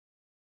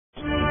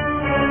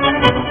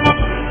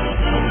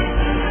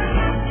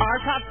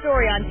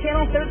story on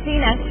Channel 13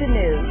 Action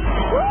News.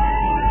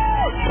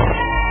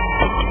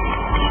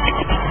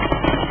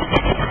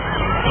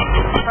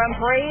 From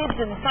parades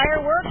and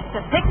fireworks to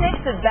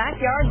picnics and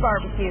backyard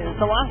barbecues,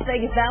 the Las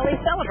Vegas Valley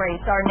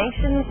celebrates our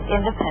nation's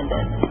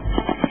independence.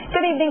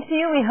 Good evening to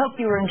you. We hope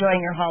you were enjoying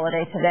your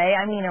holiday today.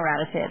 I'm Nina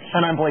Radisich.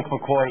 And I'm Blake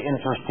McCoy in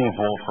for Steve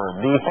Wolford.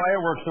 The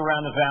fireworks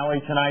around the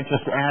valley tonight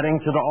just adding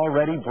to the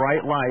already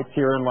bright lights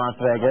here in Las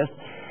Vegas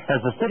as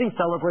the city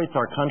celebrates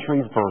our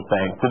country's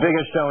birthday. The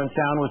biggest show in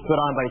town was put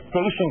on by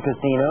Station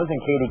Casinos, and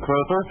Katie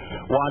Crowther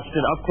watched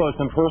it up close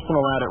and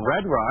personal out at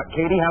Red Rock.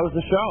 Katie, how was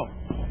the show?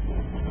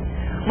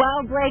 Well,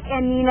 Blake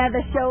and Nina,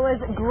 the show was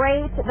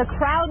great. The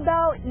crowd,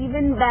 though,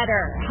 even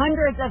better.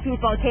 Hundreds of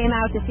people came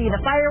out to see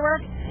the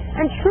fireworks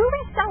and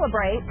truly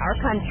celebrate our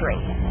country.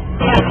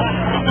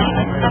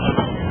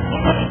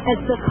 As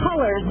the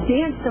colors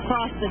danced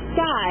across the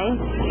sky,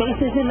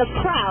 faces in the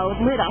crowd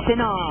lit up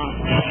in awe.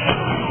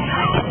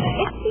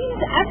 It seems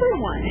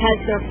everyone has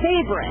their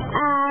favorite.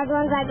 The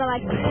ones I go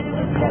like,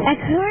 I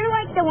kind of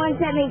like the ones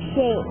that make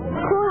shape.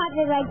 Cool how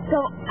they like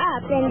go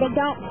up and they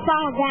don't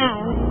fall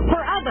down.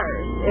 For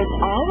others, it's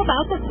all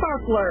about the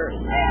sparklers.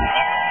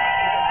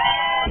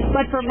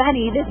 But for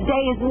many, this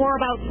day is more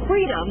about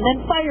freedom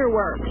than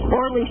fireworks.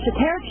 Orly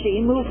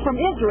Shakerchi moved from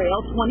Israel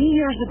 20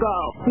 years ago.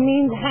 It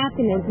means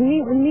happiness. It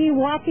means me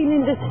walking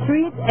in the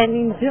streets and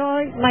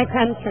enjoy my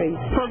country.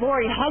 For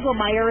Lori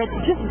Hugelmeyer, it's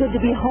just good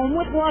to be home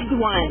with loved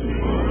ones.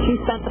 She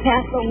spent the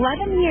past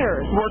 11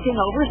 years working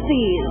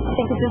overseas. I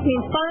think it just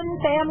means fun,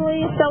 family,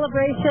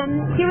 celebration.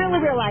 You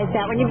really realize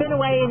that when you've been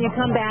away and you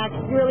come back,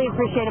 you really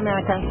appreciate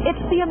America.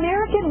 It's the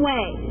American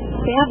way.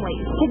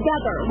 Families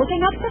together,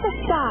 looking up to the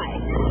sky,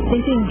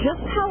 thinking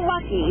just how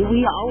lucky we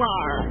all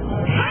are.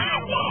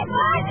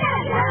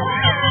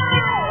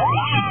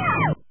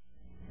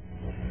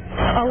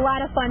 A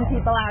lot of fun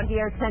people out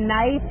here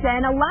tonight,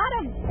 and a lot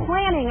of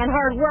planning and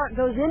hard work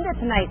goes into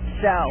tonight's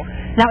show.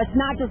 Now, it's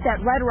not just at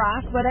Red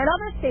Rock, but at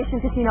other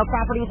Station Casino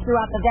properties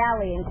throughout the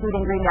valley,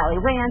 including Green Valley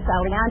Ranch,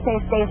 Aliante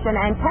Station,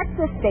 and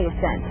Texas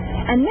Station.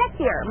 And this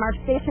year marks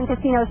Station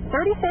Casino's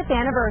 35th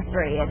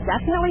anniversary. It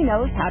definitely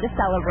knows how to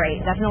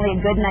celebrate. Definitely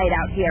a good night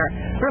out here.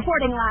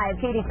 Reporting live,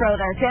 Katie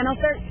Crowther, Channel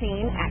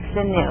 13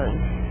 Action News.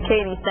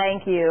 Katie,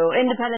 thank you. Independent